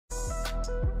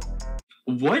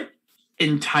what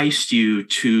enticed you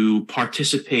to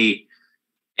participate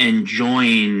and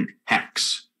join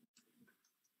Hex?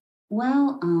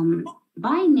 Well,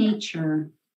 by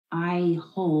nature, I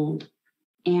hold,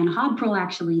 and HODPRL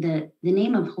actually, the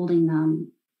name of holding,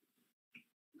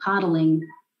 hodling,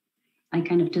 I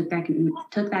kind of took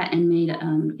that and made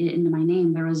it into my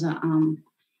name. There was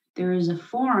a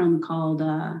forum called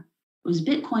it was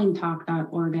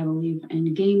bitcointalk.org, I believe,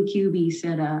 and GameCube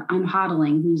said, I'm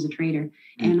hodling, who's a trader.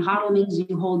 And hodl means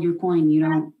you hold your coin, you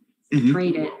don't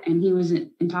trade it. And he was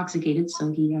intoxicated,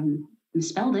 so he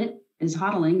misspelled it as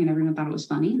hodling, and everyone thought it was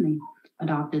funny, and they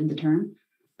adopted the term.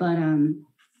 But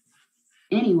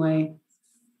anyway,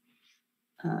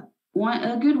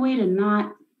 a good way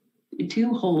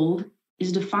to hold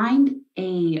is to find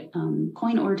a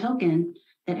coin or token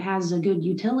that has a good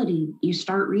utility. You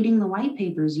start reading the white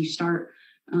papers, you start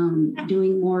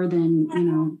doing more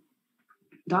than,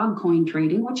 dog coin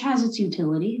trading, which has its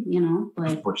utility,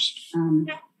 but of course. On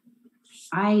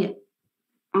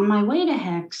my way to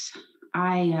Hex,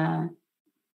 I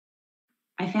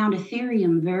found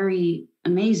Ethereum very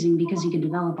amazing because you could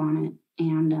develop on it.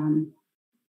 And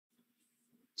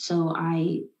so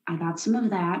I got some of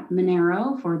that.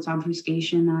 Monero, for its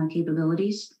obfuscation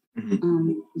capabilities,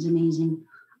 is amazing.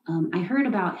 I heard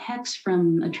about Hex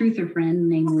from a truther friend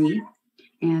named Lee,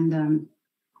 and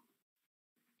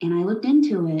I looked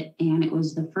into it, and it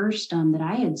was the first that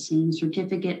I had seen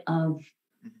certificate of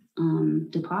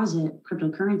deposit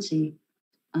cryptocurrency.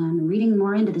 Reading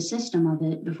more into the system of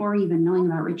it before even knowing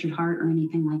about Richard Hart or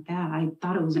anything like that, I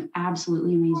thought it was an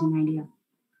absolutely amazing idea.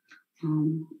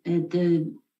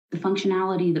 The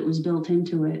functionality that was built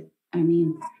into it. I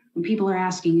mean, when people are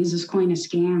asking, is this coin a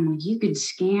scam? Like, you could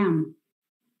scam.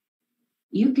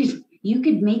 You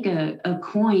could make a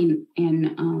coin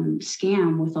and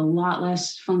scam with a lot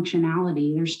less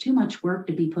functionality. There's too much work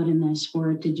to be put in this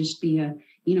for it to just be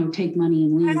take money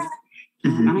and leave.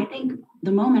 And I think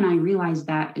the moment I realized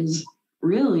that is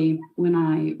really when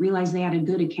I realized they had a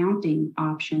good accounting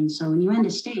option. So when you end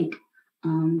a stake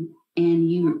and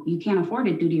you can't afford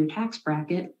it due to your tax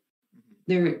bracket,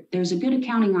 there's a good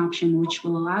accounting option which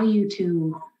will allow you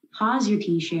to pause your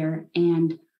T-share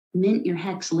and mint your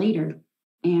Hex later.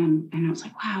 And I was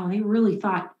like, wow, they really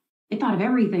thought of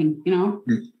everything,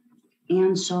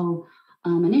 And so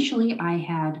initially I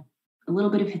had a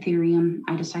little bit of Ethereum.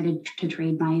 I decided to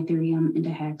trade my Ethereum into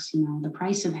Hex, the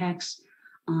price of Hex.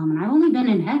 And I've only been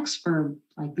in Hex for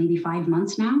like maybe 5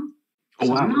 months now. Oh,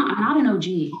 so wow. I'm not an OG.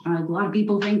 A lot of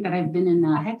people think that I've been in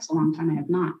Hex a long time. I have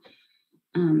not.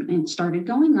 It started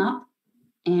going up,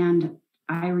 and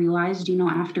I realized,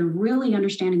 after really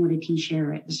understanding what a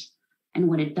T-share is and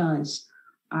what it does,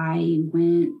 I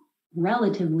went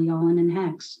relatively all in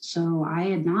Hex. So I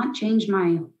had not changed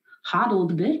my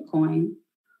hodled Bitcoin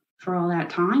for all that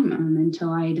time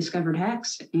until I discovered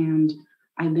Hex, and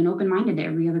I've been open-minded to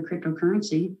every other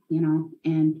cryptocurrency,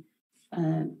 and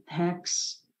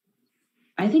Hex.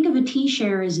 I think of a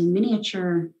T-share as a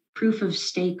miniature proof of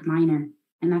stake miner,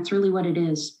 and that's really what it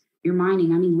is. You're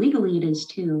mining. I mean, legally it is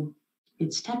too.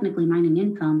 It's technically mining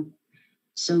income.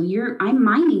 So I'm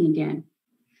mining again.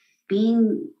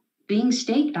 Being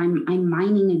staked, I'm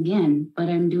mining again, but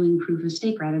I'm doing proof of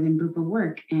stake rather than proof of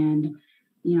work, and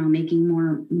making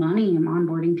more money. I'm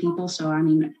onboarding people. So I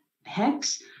mean,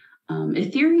 Hex,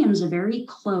 Ethereum's a very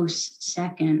close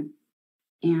second,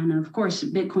 and of course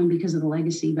Bitcoin because of the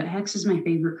legacy. But Hex is my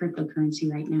favorite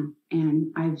cryptocurrency right now,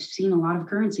 and I've seen a lot of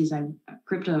currencies. I've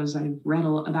read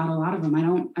about a lot of them.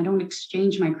 I don't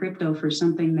exchange my crypto for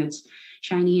something that's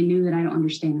shiny and new that I don't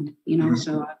understand.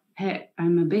 So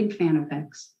I'm a big fan of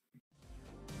Hex.